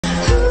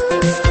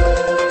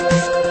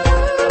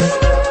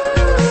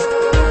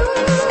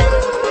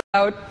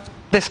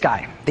This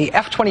guy, the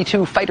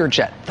F-22 fighter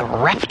jet, the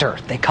Raptor,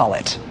 they call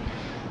it.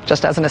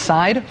 Just as an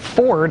aside,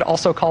 Ford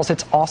also calls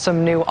its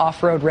awesome new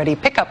off-road ready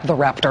pickup the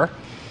Raptor,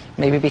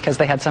 maybe because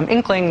they had some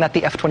inkling that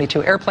the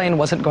F-22 airplane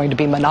wasn't going to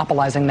be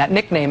monopolizing that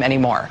nickname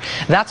anymore.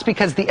 That's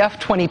because the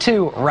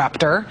F-22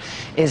 Raptor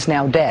is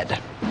now dead.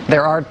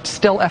 There are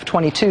still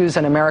F-22s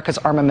in America's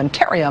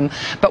armamentarium,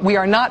 but we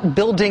are not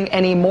building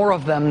any more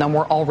of them than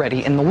were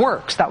already in the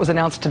works. That was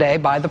announced today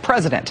by the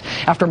president,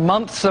 after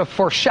months of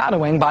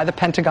foreshadowing by the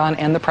Pentagon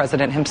and the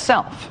president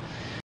himself.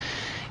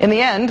 In the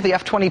end, the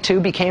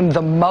F-22 became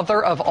the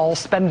mother of all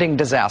spending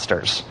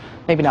disasters.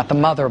 Maybe not the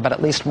mother, but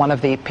at least one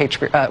of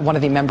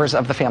the members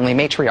of the family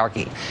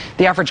matriarchy.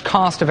 The average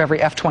cost of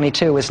every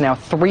F-22 is now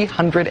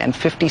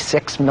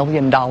 $356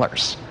 million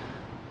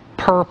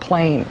per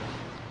plane.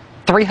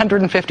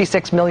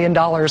 $356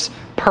 million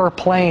per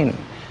plane.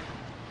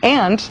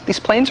 And these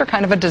planes are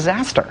kind of a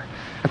disaster.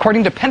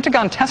 According to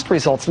Pentagon test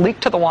results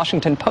leaked to the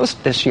Washington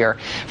Post this year,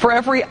 for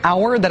every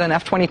hour that an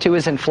F-22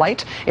 is in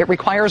flight, it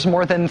requires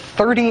more than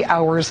 30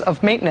 hours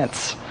of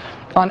maintenance.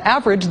 On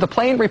average, the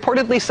plane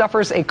reportedly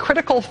suffers a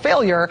critical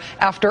failure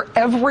after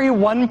every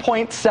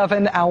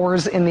 1.7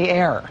 hours in the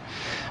air.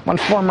 One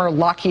former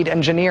Lockheed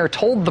engineer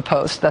told the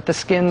Post that the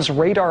skin's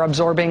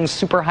radar-absorbing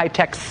super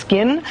high-tech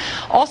skin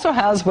also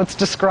has what's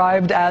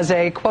described as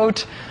a,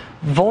 quote,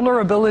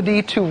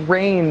 vulnerability to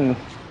rain.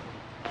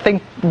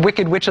 Think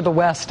Wicked Witch of the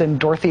West and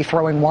Dorothy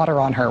throwing water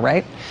on her,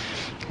 right?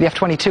 The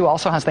F-22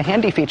 also has the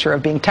handy feature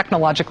of being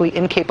technologically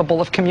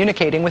incapable of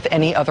communicating with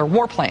any other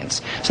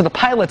warplanes. So the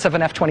pilots of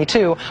an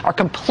F-22 are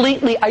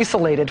completely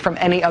isolated from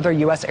any other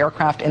U.S.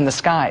 aircraft in the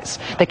skies.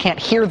 They can't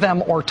hear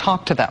them or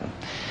talk to them.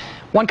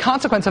 One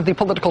consequence of the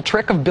political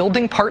trick of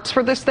building parts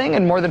for this thing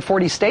in more than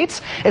 40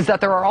 states is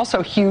that there are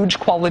also huge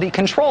quality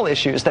control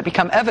issues that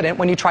become evident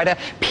when you try to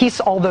piece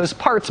all those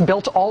parts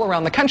built all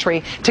around the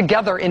country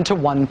together into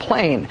one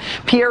plane.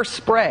 Pierre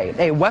Sprey,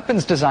 a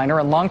weapons designer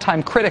and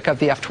longtime critic of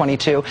the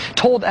F-22,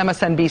 told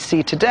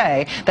MSNBC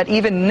today that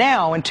even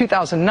now in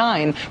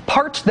 2009,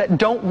 parts that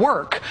don't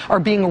work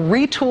are being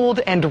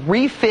retooled and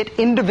refit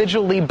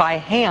individually by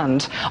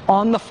hand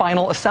on the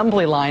final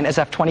assembly line as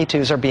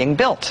F-22s are being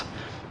built.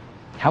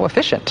 How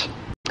efficient.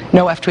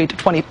 No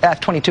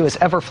F-22 has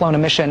ever flown a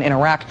mission in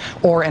Iraq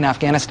or in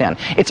Afghanistan.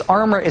 Its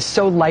armor is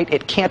so light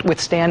it can't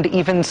withstand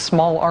even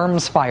small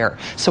arms fire,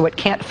 so it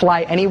can't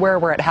fly anywhere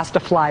where it has to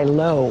fly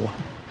low.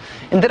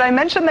 And did I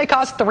mention they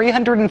cost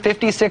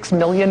 $356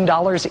 million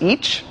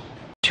each?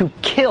 To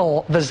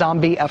kill the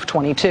zombie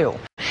F-22.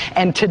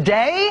 And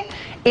today,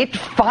 it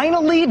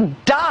finally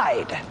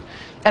died.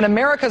 And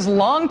America's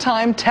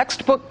longtime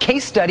textbook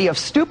case study of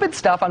stupid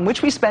stuff on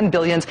which we spend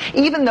billions,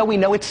 even though we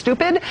know it's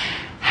stupid,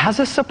 has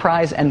a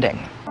surprise ending.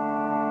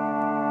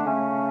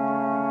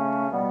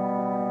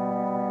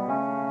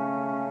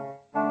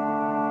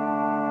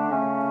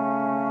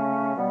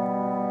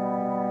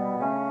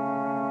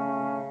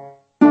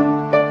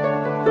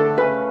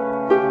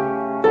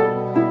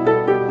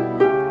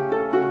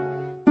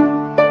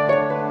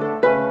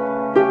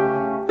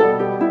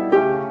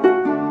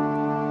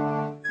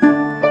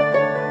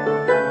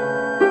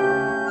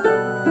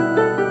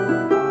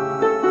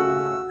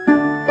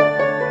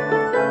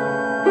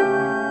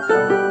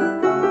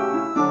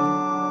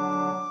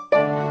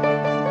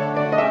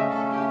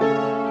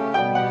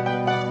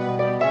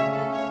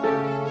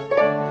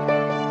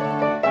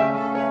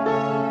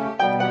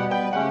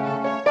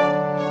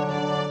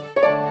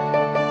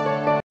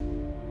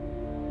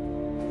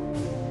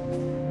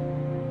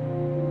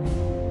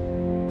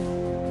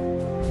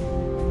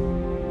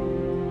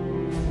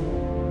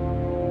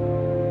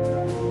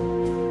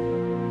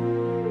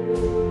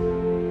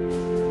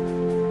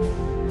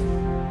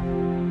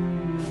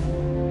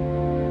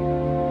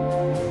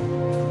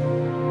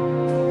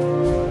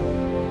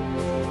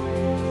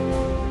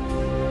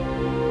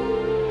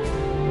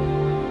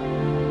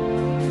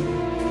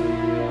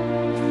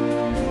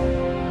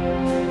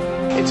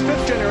 It's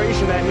fifth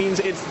generation. That means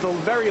it's the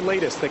very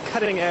latest, the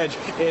cutting edge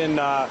in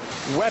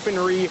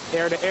weaponry,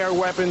 air-to-air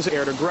weapons,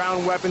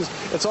 air-to-ground weapons.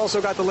 It's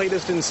also got the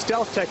latest in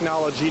stealth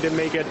technology to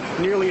make it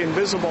nearly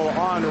invisible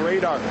on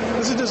radar.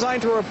 This is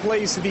designed to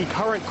replace the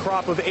current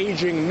crop of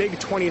aging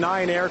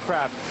MiG-29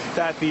 aircraft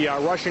that the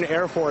Russian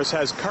Air Force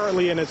has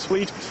currently in its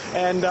fleet.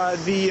 And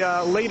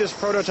the latest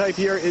prototype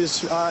here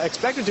is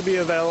expected to be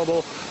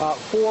available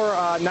for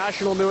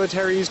national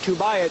militaries to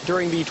buy it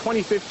during the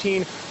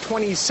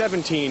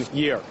 2015-2017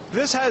 year.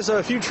 This has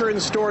a future in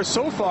store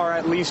so far,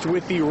 at least,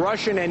 with the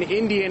Russian and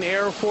Indian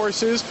Air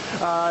Forces.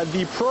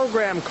 The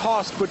program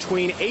cost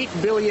between $8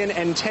 billion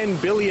and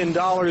 $10 billion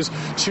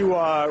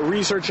to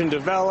research and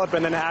develop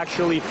and then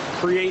actually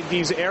create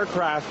these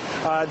aircraft.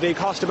 They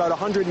cost about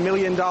 $100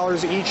 million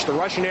each. The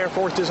Russian Air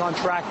Force is on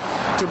track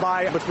to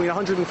buy between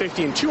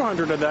 150 and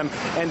 200 of them,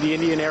 and the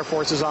Indian Air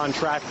Force is on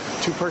track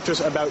to purchase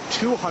about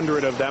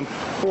 200 of them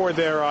for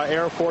their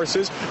air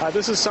forces.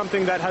 This is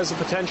something that has the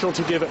potential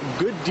to give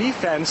good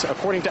defense,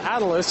 according to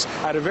analysts,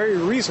 at a very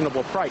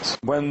reasonable price.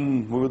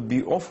 When we would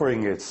be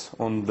offering it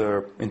on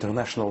the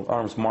international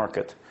arms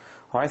market,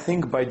 I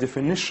think by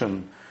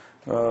definition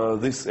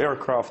this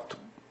aircraft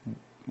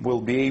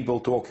will be able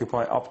to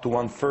occupy up to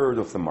 1/3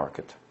 of the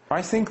market.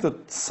 I think that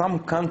some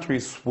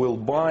countries will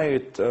buy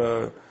it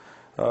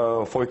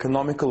for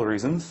economical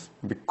reasons,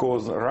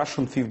 because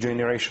Russian fifth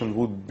generation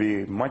would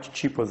be much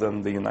cheaper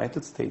than the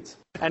United States.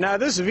 And now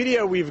this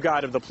video we've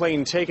got of the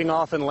plane taking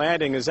off and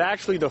landing is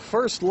actually the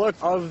first look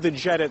of the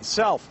jet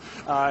itself.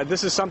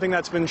 This is something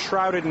that's been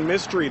shrouded in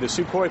mystery. The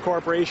Sukhoi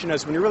Corporation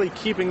has been really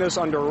keeping this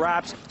under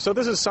wraps. So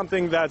this is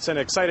something that's an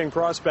exciting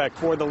prospect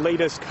for the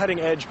latest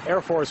cutting-edge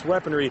Air Force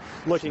weaponry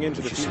looking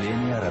into the future.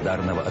 Вычисление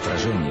радарного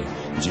отражения,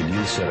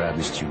 делился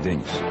радостью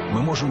Денис.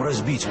 Мы можем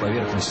разбить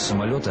поверхность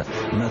самолета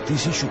на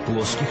 1000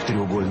 плоских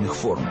треугольных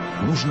форм.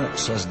 Нужно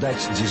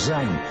создать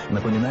дизайн,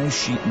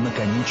 напоминающий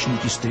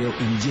наконечники стрел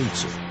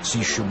индейцев. С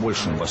еще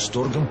большим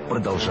восторгом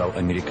продолжал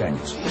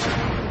американец.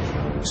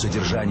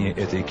 Содержание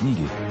этой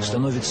книги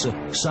становится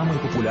самой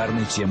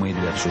популярной темой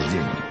для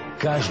обсуждения.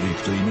 Каждый,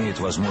 кто имеет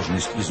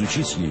возможность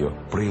изучить ее,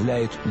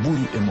 проявляет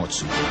бурю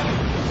эмоций.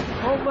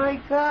 О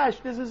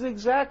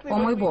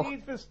мой бог!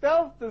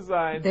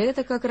 Да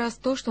это как раз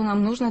то, что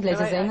нам нужно для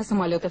дизайна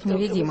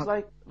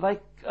самолетов-невидимок.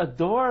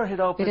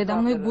 Передо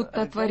мной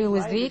будто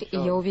отворилась дверь, и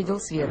я увидел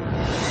свет.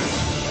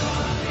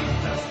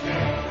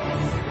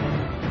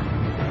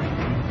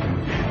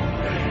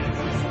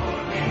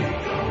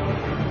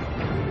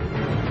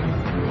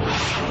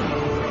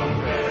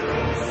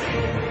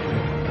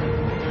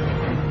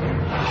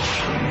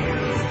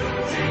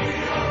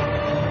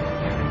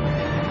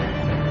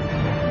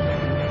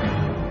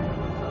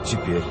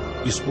 Теперь,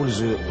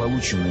 используя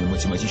полученные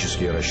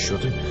математические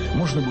расчеты,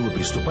 можно было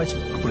приступать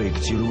к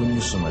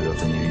проектированию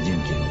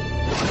самолета-невидимки.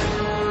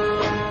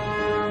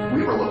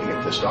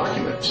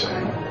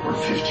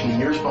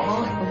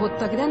 Вот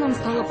тогда нам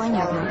стало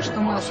понятно, что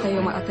мы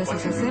отстаем от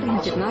СССР на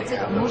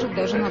 15, может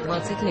даже на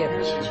 20 лет.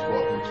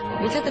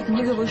 Ведь эта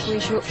книга вышла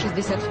еще в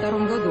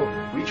 1962 году,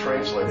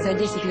 за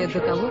 10 лет до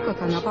того,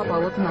 как она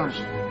попала к нам.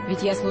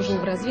 Ведь я служил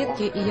в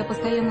разведке, и я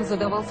постоянно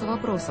задавался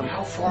вопросом,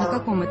 на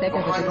каком этапе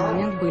в этот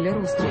момент были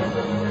русские.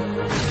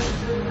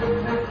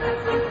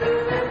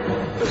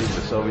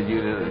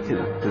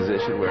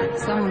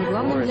 Самым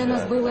главным для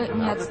нас было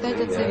не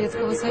отстать от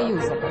Советского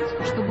Союза,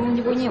 чтобы у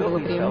него не было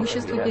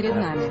преимущества перед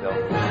нами.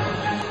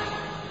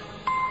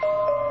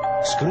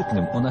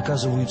 Скрытным он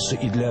оказывается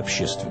и для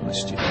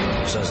общественности.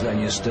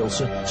 Создание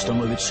стелса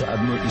становится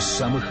одной из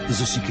самых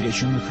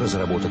засекреченных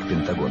разработок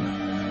Пентагона.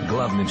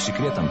 Главным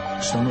секретом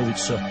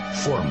становится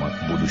форма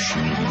будущей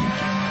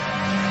невидимки.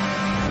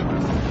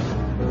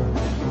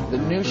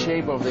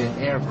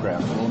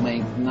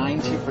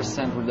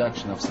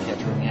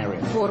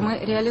 Формы,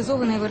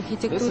 реализованные в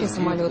архитектуре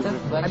самолета,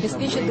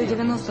 обеспечат до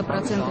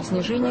 90%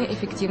 снижения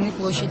эффективной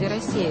площади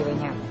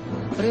рассеивания.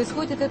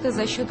 Происходит это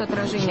за счет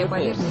отражения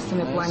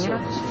поверхностями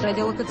планера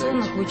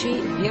радиолокационных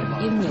лучей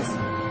вверх и вниз.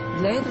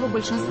 Для этого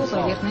большинство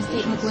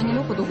поверхностей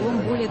наклонено под углом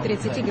более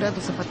 30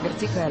 градусов от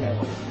вертикали.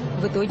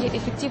 В итоге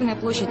эффективная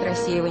площадь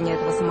рассеивания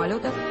этого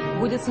самолета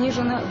будет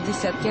снижена в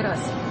десятки раз.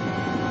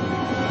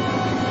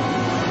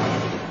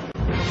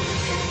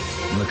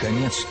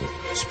 Наконец-то,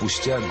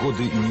 спустя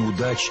годы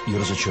неудач и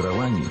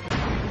разочарований,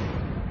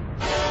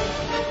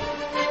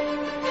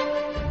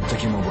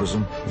 таким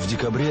образом, в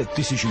декабре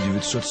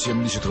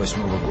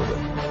 1978 года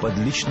под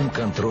личным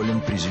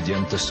контролем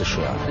президента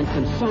США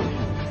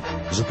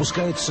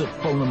запускается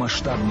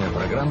полномасштабная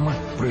программа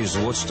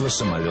производства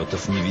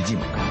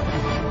самолетов-невидимок.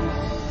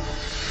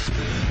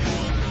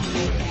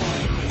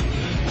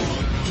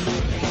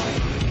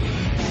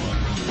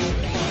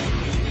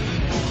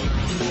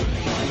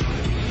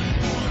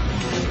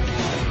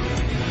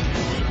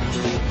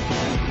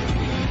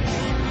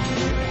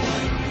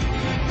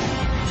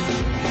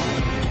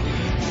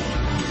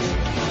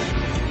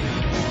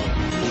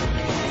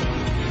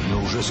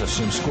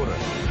 Совсем скоро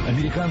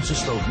американцы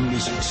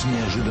столкнулись с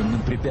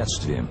неожиданным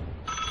препятствием.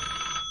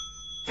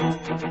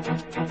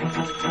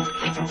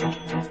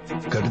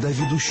 Когда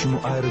ведущему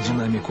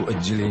аэродинамику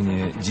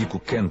отделения Дику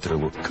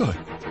Кентреллу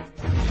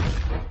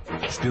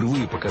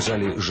впервые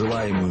показали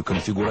желаемую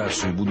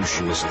конфигурацию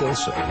будущего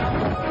стелса,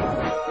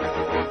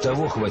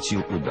 того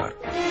хватил удар.